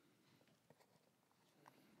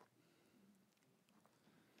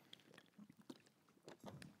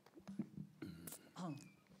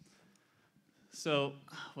 So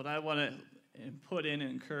what I want to put in and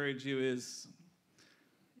encourage you is,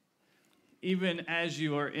 even as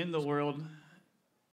you are in the world,